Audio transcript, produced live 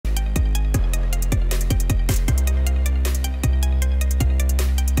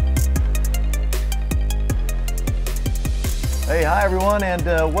Hey, hi everyone, and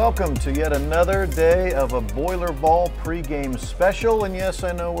welcome to yet another day of a BoilerBall pregame special. And yes,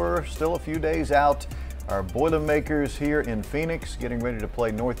 I know we're still a few days out. Our Boilermakers here in Phoenix getting ready to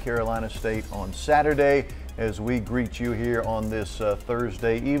play North Carolina State on Saturday as we greet you here on this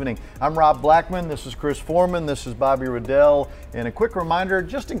Thursday evening. I'm Rob Blackman, this is Chris Forman, this is Bobby Riddell, and a quick reminder,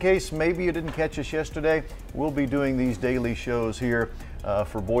 just in case maybe you didn't catch us yesterday, we'll be doing these daily shows here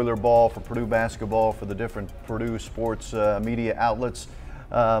for BoilerBall, for Purdue basketball, for the different Purdue sports media outlets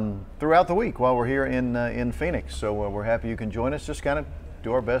throughout the week while we're here in Phoenix. So we're happy you can join us. Just kind of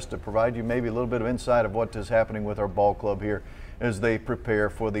do our best to provide you maybe a little bit of insight of what is happening with our ball club here as they prepare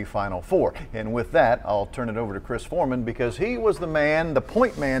for the Final Four. And with that, I'll turn it over to Chris Forman because he was the man, the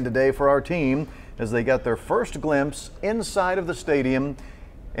point man today for our team as they got their first glimpse inside of the stadium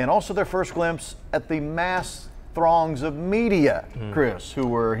and also their first glimpse at the mass throngs of media, Chris, who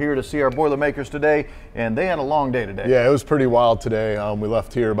were here to see our Boilermakers today, and they had a long day today. Yeah, it was pretty wild today. We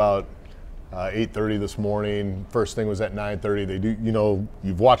left here about 8:30 this morning. First thing was at 9:30. They do, you know,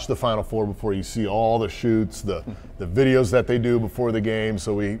 you've watched the Final Four before. You see all the shoots, the videos that they do before the game.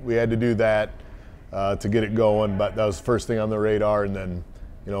 So we had to do that to get it going. But that was the first thing on the radar. And then,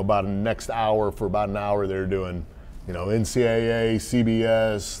 you know, about the next hour, for about an hour, they're doing, you know, NCAA,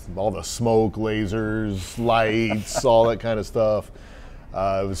 CBS, all the smoke, lasers, lights, all that kind of stuff.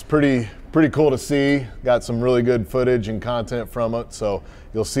 It was pretty cool to see. Got some really good footage and content from it, so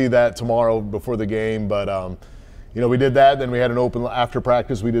you'll see that tomorrow before the game. But you know, we did that. Then we had an open after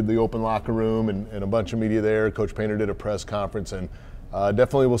practice. We did the open locker room and a bunch of media there. Coach Painter did a press conference, and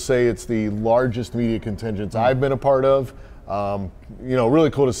definitely will say it's the largest media contingent I've been a part of. You know, really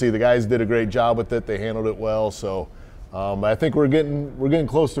cool to see. The guys did a great job with it. They handled it well. So I think we're getting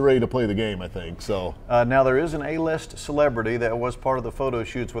close to ready to play the game, I think. So now there is an A-list celebrity that was part of the photo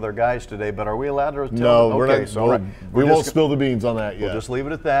shoots with our guys today, but are we allowed to tell No, them? we're Okay, not. so We won't spill the beans on that yet. We'll just leave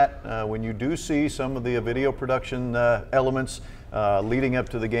it at that. When you do see some of the video production elements leading up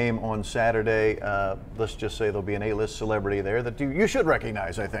to the game on Saturday, let's just say there'll be an A-list celebrity there that you should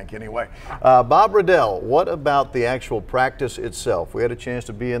recognize, I think, anyway. Bob Riddell, what about the actual practice itself? We had a chance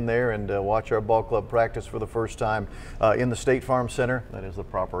to be in there and watch our ball club practice for the first time in the State Farm Center. That is the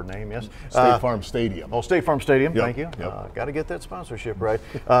proper name, yes? State Farm Stadium. Oh, State Farm Stadium, Yep. thank you. Yep. Got to get that sponsorship right.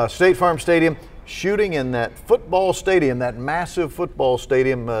 State Farm Stadium, shooting in that football stadium, that massive football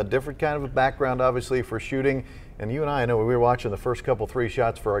stadium, different kind of a background, obviously, for shooting. And you and I know we were watching the first couple, 3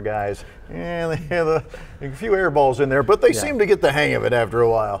 shots for our guys, and they had a few air balls in there, but they seem to get the hang of it after a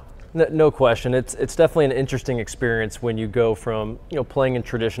while. No question. It's definitely an interesting experience when you go from, you know, playing in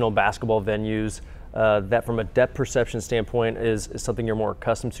traditional basketball venues that from a depth perception standpoint is something you're more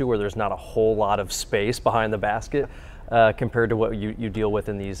accustomed to, where there's not a whole lot of space behind the basket compared to what you deal with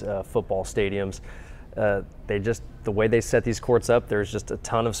in these football stadiums. The way they set these courts up, there's just a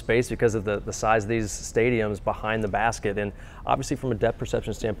ton of space because of the size of these stadiums behind the basket. And obviously from a depth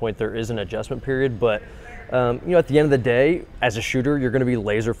perception standpoint, there is an adjustment period, but you know, at the end of the day, as a shooter, you're going to be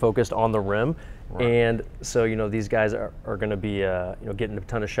laser focused on the rim. Right. And so, you know, these guys are going to be, you know, getting a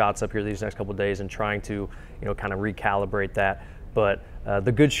ton of shots up here these next couple of days and trying to, you know, kind of recalibrate that. But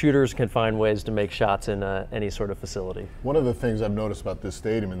the good shooters can find ways to make shots in any sort of facility. One of the things I've noticed about this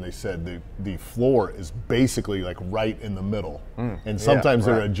stadium, and they said the floor is basically like right in the middle. And sometimes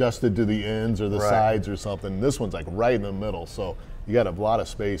they're adjusted to the ends or the sides or something. This one's like right in the middle. So you got a lot of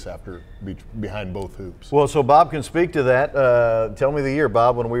space behind both hoops. Well, so Bob can speak to that. Tell me the year,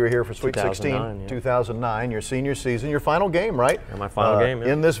 Bob, when we were here for Sweet 16, 2009, your senior season, your final game, right? Yeah, my final game,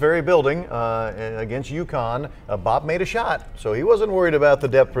 in this very building against UConn. Bob made a shot, so he wasn't worried about the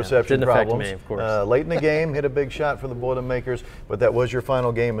depth perception didn't affect problems. me, of course. Late in the game, hit a big shot for the Boilermakers, but that was your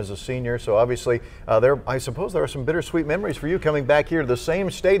final game as a senior. So obviously, I suppose there are some bittersweet memories for you coming back here to the same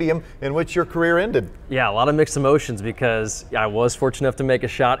stadium in which your career ended. Yeah, a lot of mixed emotions because I was fortunate enough to make a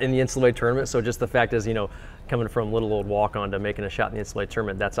shot in the NCAA tournament. So just the fact is, you know, coming from little old walk-on to making a shot in the NCAA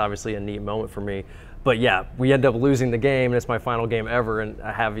tournament, that's obviously a neat moment for me. But yeah, we end up losing the game, and it's my final game ever, and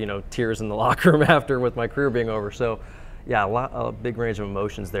I have, you know, tears in the locker room after with my career being over. So yeah, a big range of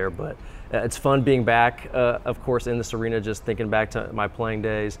emotions there, but it's fun being back, of course, in this arena, just thinking back to my playing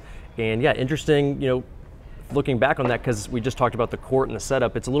days. And yeah, interesting, you know, looking back on that, because we just talked about the court and the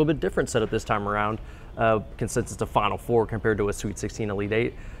setup. It's a little bit different setup this time around, since it's a Final Four compared to a Sweet 16 Elite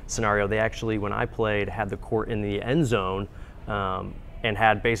 8 scenario. They actually, when I played, had the court in the end zone and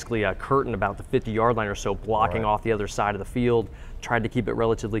had basically a curtain about the 50-yard line or so blocking off the other side of the field, tried to keep it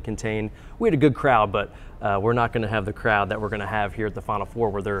relatively contained. We had a good crowd, but we're not going to have the crowd that we're going to have here at the Final Four,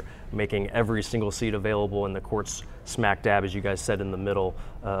 where they're making every single seat available and the court's smack dab, as you guys said, in the middle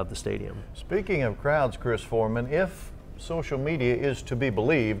of the stadium. Speaking of crowds, Chris Forman, if social media is to be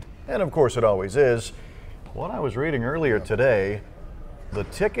believed, and of course it always is, what I was reading earlier today, the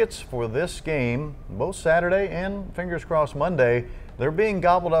tickets for this game, both Saturday and fingers crossed Monday, they're being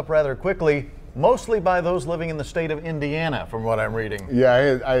gobbled up rather quickly, mostly by those living in the state of Indiana, from what I'm reading.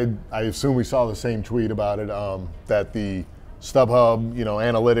 Yeah, I assume we saw the same tweet about it, that the StubHub,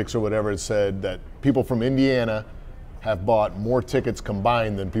 analytics or whatever, it said that people from Indiana have bought more tickets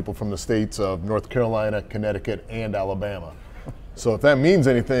combined than people from the states of North Carolina, Connecticut, and Alabama. So if that means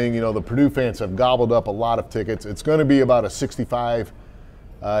anything, the Purdue fans have gobbled up a lot of tickets. It's going to be about about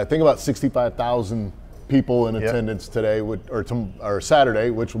 65,000 people in attendance today, or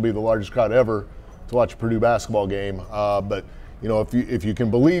Saturday, which will be the largest crowd ever to watch a Purdue basketball game. But if you can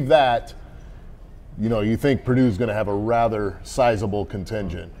believe that, you think Purdue's going to have a rather sizable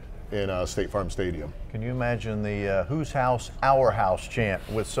contingent in State Farm Stadium. Can you imagine the whose house, our house chant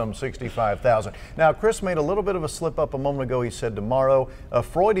with some 65,000? Now, Chris made a little bit of a slip up a moment ago. He said tomorrow, a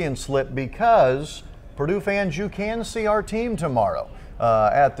Freudian slip, because Purdue fans, you can see our team tomorrow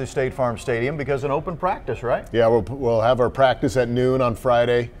at the State Farm Stadium because an open practice, right? Yeah, we'll have our practice at noon on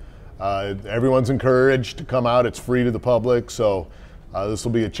Friday. Everyone's encouraged to come out. It's free to the public, so this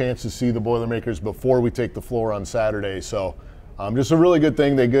will be a chance to see the Boilermakers before we take the floor on Saturday. So just a really good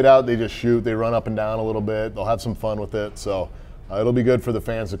thing. They get out, they just shoot, they run up and down a little bit. They'll have some fun with it. So it'll be good for the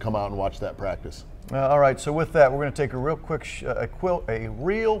fans to come out and watch that practice. All right, so with that, we're going to take a real quick,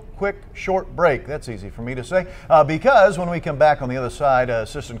 short break. That's easy for me to say, because when we come back on the other side,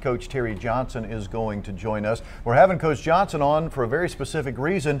 Assistant Coach Terry Johnson is going to join us. We're having Coach Johnson on for a very specific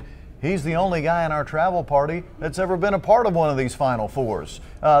reason. He's the only guy in our travel party that's ever been a part of one of these Final Fours.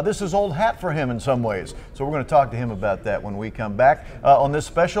 This is old hat for him in some ways. So we're going to talk to him about that when we come back on this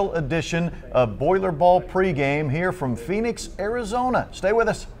special edition of BoilerBall pregame here from Phoenix, Arizona. Stay with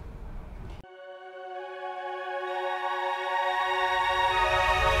us.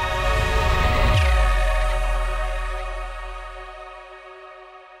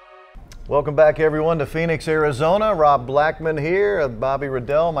 Welcome back, everyone, to Phoenix, Arizona. Rob Blackman here, Bobby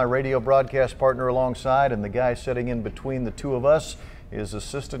Riddell, my radio broadcast partner alongside, and the guy sitting in between the two of us is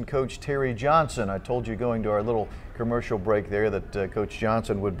Assistant Coach Terry Johnson. I told you going to our little commercial break there that Coach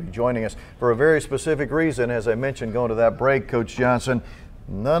Johnson would be joining us for a very specific reason. As I mentioned, going to that break, Coach Johnson,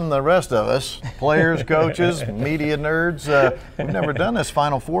 none of the rest of us, players, coaches, media nerds, we've never done this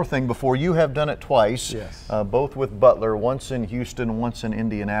Final Four thing before. You have done it twice, yes. Both with Butler, once in Houston, once in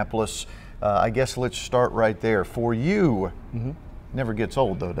Indianapolis. I guess let's start right there. For you, never gets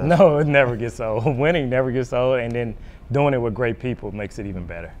old though, does it? No, it never gets old. Winning never gets old, and then doing it with great people makes it even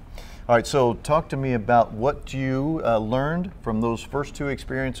better. All right, so talk to me about what you learned from those first two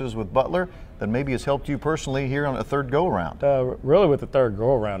experiences with Butler that maybe has helped you personally here on a third go-around. Really with the third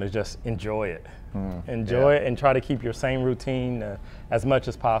go-around is just enjoy it. Enjoy it and try to keep your same routine as much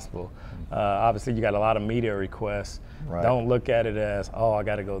as possible. Obviously, you got a lot of media requests. Right. Don't look at it as, oh, I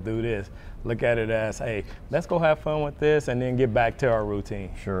got to go do this. Look at it as, hey, let's go have fun with this and then get back to our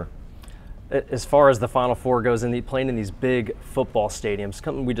routine. Sure. As far as the Final Four goes, playing in these big football stadiums,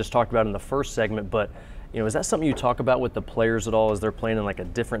 something we just talked about in the first segment, but is that something you talk about with the players at all as they're playing in like a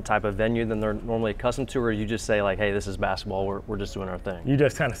different type of venue than they're normally accustomed to, or you just say like, hey, this is basketball, we're just doing our thing? You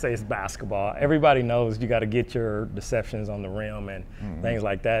just kind of say it's basketball. Everybody knows you got to get your deceptions on the rim and things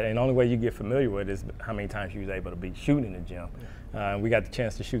like that, and the only way you get familiar with it is how many times you was able to be shooting in the gym. We got the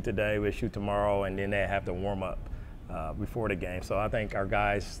chance to shoot today, we'll shoot tomorrow, and then they have to warm up before the game. So I think our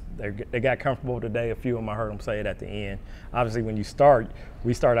guys, they got comfortable today. A few of them, I heard them say it at the end. Obviously, when you start,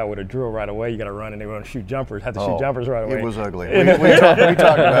 we start out with a drill right away. You got to run, and they want to shoot jumpers. Have to shoot jumpers right away. It was ugly. we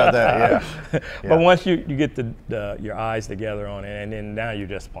talked about that, yeah. But once you get your eyes together on it, and then now you're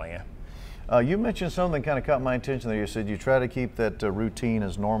just playing. You mentioned something that kind of caught my attention there. You said you try to keep that routine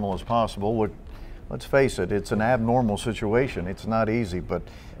as normal as possible. Let's face it, it's an abnormal situation. It's not easy, but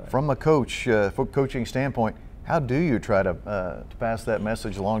from a coaching standpoint, how do you try to pass that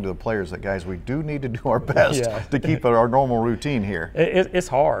message along to the players that, guys, we do need to do our best to keep our normal routine here? It's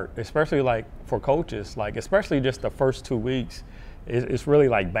hard, especially like for coaches, like especially just the first 2 weeks. It's really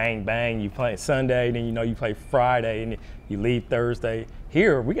like bang, bang. You play Sunday, then you play Friday, and you leave Thursday.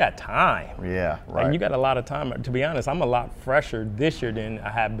 Here, we got time. Yeah, right. And you got a lot of time. To be honest, I'm a lot fresher this year than I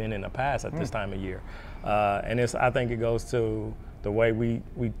have been in the past at this time of year. And I think it goes to the way we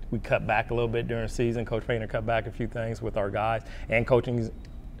cut back a little bit during the season. Coach Painter cut back a few things with our guys and coaches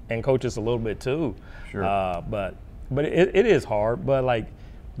a little bit too. Sure. But it is hard. But like,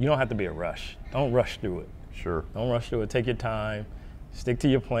 you don't have to be a rush. Don't rush through it. Sure. Don't rush through it. Take your time. Stick to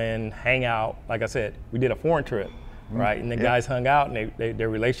your plan. Hang out. Like I said, we did a foreign trip. right? And the guys hung out, and their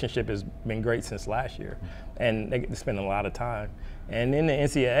relationship has been great since last year, and they spend a lot of time. And in the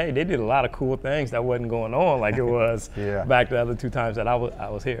NCAA, they did a lot of cool things that wasn't going on like it was back the other 2 times that I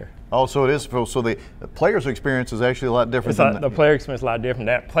was here. Oh, so it is. So the players' experience is actually a lot different. The player experience is a lot different.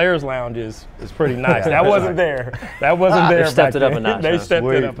 That players' lounge is pretty nice. That wasn't there. That wasn't there. They stepped it up a notch. They stepped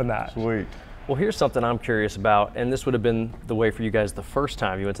it up a notch. Sweet. Well, here's something I'm curious about, and this would have been the way for you guys the first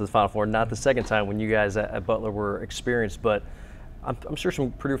time you went to the Final Four, not the second time when you guys at Butler were experienced. But I'm sure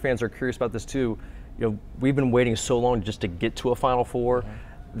some Purdue fans are curious about this too. You know, we've been waiting so long just to get to a Final Four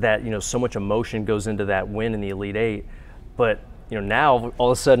that, you know, so much emotion goes into that win in the Elite Eight. But, you know, now all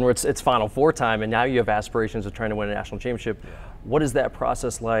of a sudden it's Final Four time, and now you have aspirations of trying to win a national championship. What is that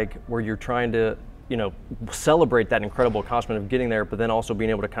process like where you're trying to, you know, celebrate that incredible accomplishment of getting there, but then also being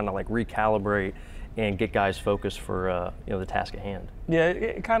able to kind of like recalibrate and get guys focused for, you know, the task at hand? Yeah,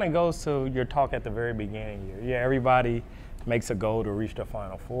 it kind of goes to your talk at the very beginning. Yeah, everybody makes a goal to reach the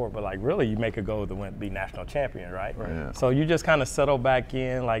Final Four, but like really you make a goal to be national champion, right? Yeah. So you just kind of settle back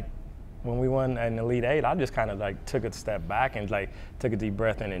in. Like when we won an Elite Eight, I just kind of like took a step back and like took a deep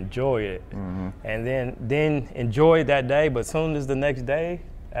breath and enjoy it, and then enjoy that day. But soon as the next day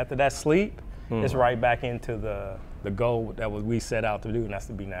after that sleep, it's right back into the goal that we set out to do, and that's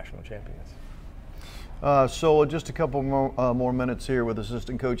to be national champions. So just a couple more minutes here with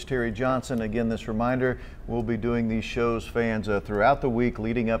assistant coach Terry Johnson. Again, this reminder, we'll be doing these shows, fans, throughout the week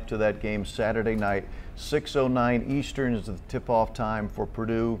leading up to that game Saturday night. 6:09 Eastern is the tip-off time for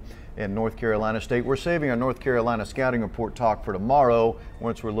Purdue and North Carolina State. We're saving our North Carolina scouting report talk for tomorrow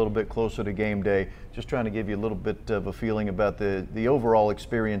once we're a little bit closer to game day. Just trying to give you a little bit of a feeling about the overall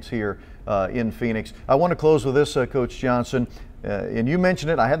experience here in Phoenix. I want to close with this, Coach Johnson. And you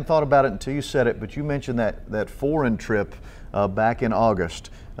mentioned it, I hadn't thought about it until you said it, but you mentioned that foreign trip back in August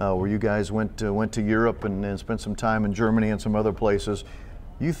where you guys went to Europe and spent some time in Germany and some other places.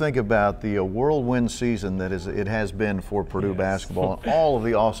 You think about the whirlwind season that it has been for Purdue basketball and all of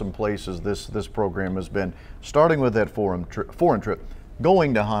the awesome places this program has been, starting with that foreign trip,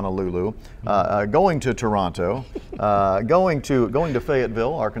 going to Honolulu, going to Toronto, going to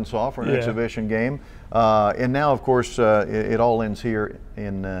Fayetteville, Arkansas for an exhibition game. And now, of course, it all ends here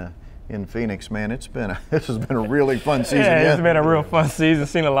in Phoenix. Man, this has been a really fun season. Yeah, it's been a real fun season.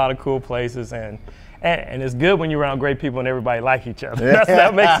 Seen a lot of cool places, and it's good when you're around great people and everybody like each other.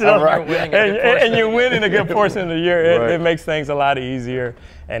 That makes it right. And you're winning a good portion of the year. It makes things a lot easier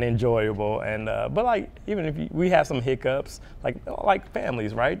and enjoyable. And but like even if we have some hiccups, like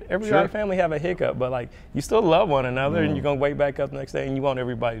families, right? Every family have a hiccup, but like you still love one another, and you're gonna wake back up the next day, and you want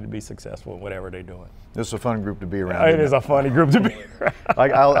everybody to be successful in whatever they're doing. This is a fun group to be around. It is a funny group to be around.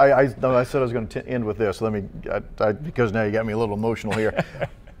 I said I was going to end with this. Let me, because now you got me a little emotional here.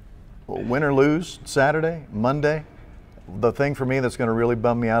 Win or lose, Saturday, Monday, the thing for me that's going to really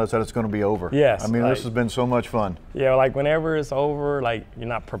bum me out is that it's going to be over. Yes. I mean, this has been so much fun. Yeah, like whenever it's over, like you're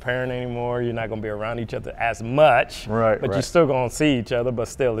not preparing anymore, you're not going to be around each other as much. Right, but you're still going to see each other, but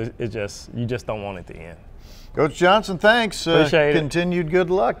still, you just don't want it to end. Coach Johnson, thanks. Appreciate it. Continued good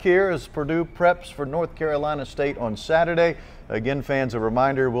luck here as Purdue preps for North Carolina State on Saturday. Again, fans, a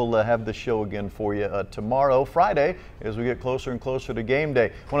reminder, we'll have the show again for you tomorrow, Friday, as we get closer and closer to game day.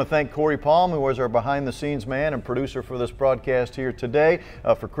 I want to thank Corey Palm, who was our behind-the-scenes man and producer for this broadcast here today,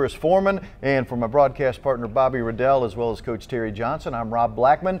 for Chris Forman, and for my broadcast partner, Bobby Riddell, as well as Coach Terry Johnson. I'm Rob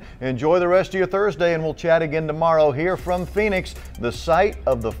Blackman. Enjoy the rest of your Thursday, and we'll chat again tomorrow here from Phoenix, the site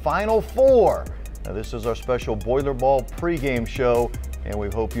of the Final Four. Now, this is our special BoilerBall pregame show, and we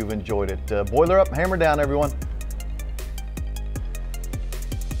hope you've enjoyed it. Boiler up, hammer down, everyone.